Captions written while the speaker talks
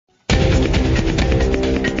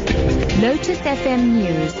Lotus FM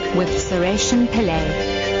News with Sureshan Pillay.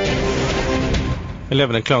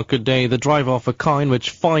 11 o'clock, good day. The driver of a car in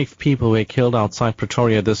which 5 people were killed outside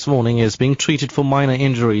Pretoria this morning is being treated for minor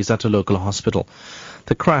injuries at a local hospital.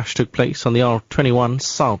 The crash took place on the R21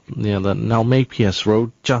 South near the Nalmepius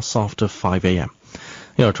Road just after 5 a.m.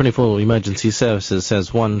 The R24 Emergency Services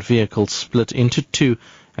says one vehicle split into two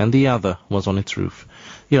and the other was on its roof.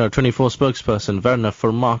 The R24 spokesperson Werner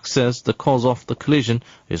Vermaak says the cause of the collision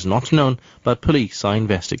is not known, but police are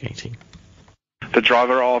investigating. The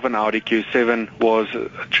driver of an Audi Q7 was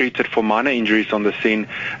treated for minor injuries on the scene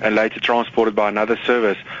and later transported by another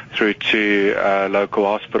service through to a local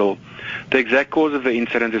hospital. The exact cause of the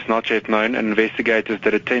incident is not yet known, and investigators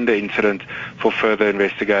did attend the incident for further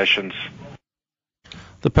investigations.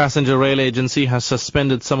 The passenger rail agency has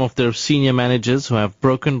suspended some of their senior managers who have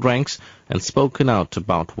broken ranks and spoken out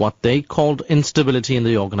about what they called instability in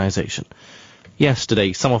the organization.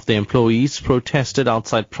 Yesterday, some of the employees protested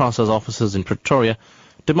outside PRASA's offices in Pretoria,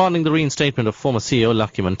 demanding the reinstatement of former CEO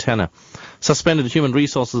Lucky Montana. Suspended Human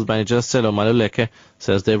Resources Manager Selo Maluleke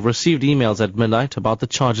says they've received emails at midnight about the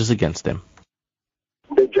charges against them.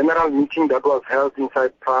 The general meeting that was held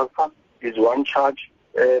inside PRASA is one charge.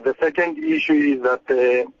 The second issue is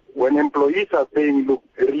that when employees are saying, look,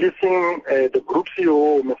 releasing the group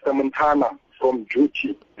CEO, Mr. Montana, from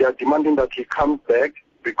duty, they are demanding that he comes back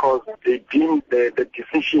because they deem the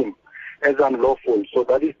decision as unlawful. So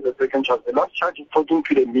that is the second charge. The last charge is talking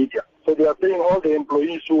to the media. So they are saying all the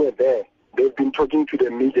employees who were there, they've been talking to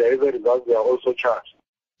the media. As a result, they are also charged.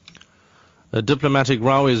 A diplomatic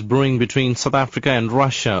row is brewing between South Africa and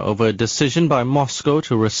Russia over a decision by Moscow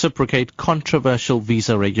to reciprocate controversial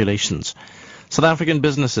visa regulations. South African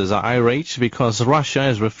businesses are irate because Russia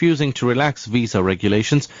is refusing to relax visa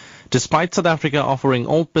regulations, despite South Africa offering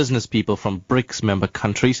all business people from BRICS member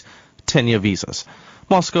countries 10-year visas.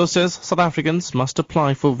 Moscow says South Africans must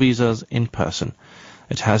apply for visas in person.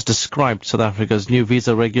 It has described South Africa's new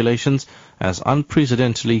visa regulations as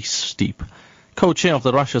unprecedentedly steep. Co-chair of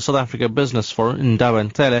the Russia-South Africa Business Forum, Ndaba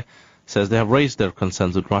Ntele, says they have raised their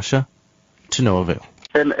concerns with Russia to no avail.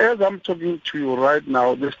 And as I'm talking to you right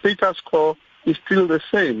now, the status quo is still the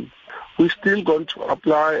same. We're still going to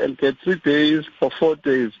apply and get 3 days or 4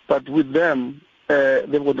 days, but with them,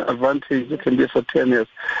 they've got an advantage. They can be for 10 years.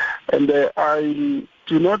 And I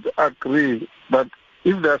do not agree, but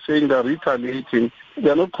if they're saying they're retaliating,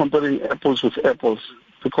 they're not comparing apples with apples.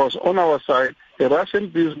 Because on our side, a Russian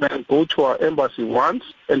businessman go to our embassy once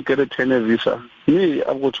and get a 10-year visa. Me,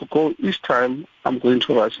 I'm going to go each time I'm going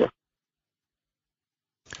to Russia.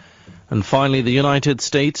 And finally, the United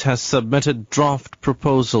States has submitted draft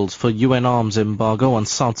proposals for UN arms embargo on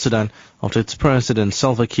South Sudan after its president,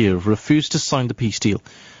 Salva Kiir, refused to sign the peace deal.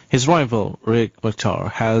 His rival, Riek Machar,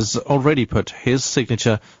 has already put his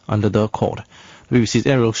signature under the accord. The BBC's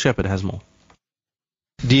Ariel Shepherd has more.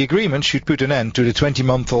 The agreement should put an end to the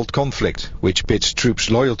 20-month-old conflict, which pits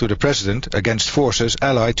troops loyal to the president against forces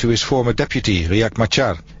allied to his former deputy, Riek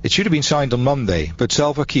Machar. It should have been signed on Monday, but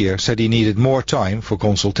Salva Kiir said he needed more time for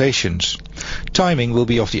consultations. Timing will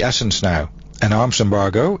be of the essence now. An arms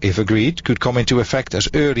embargo, if agreed, could come into effect as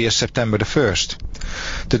early as September the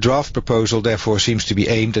 1st. The draft proposal therefore seems to be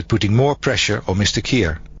aimed at putting more pressure on Mr.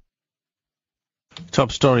 Kiir.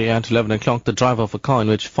 Top story at 11 o'clock. The driver of a car in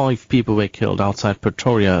which 5 people were killed outside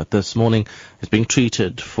Pretoria this morning is being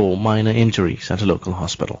treated for minor injuries at a local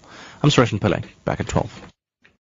hospital. I'm Sureshan Pillay, back at 12.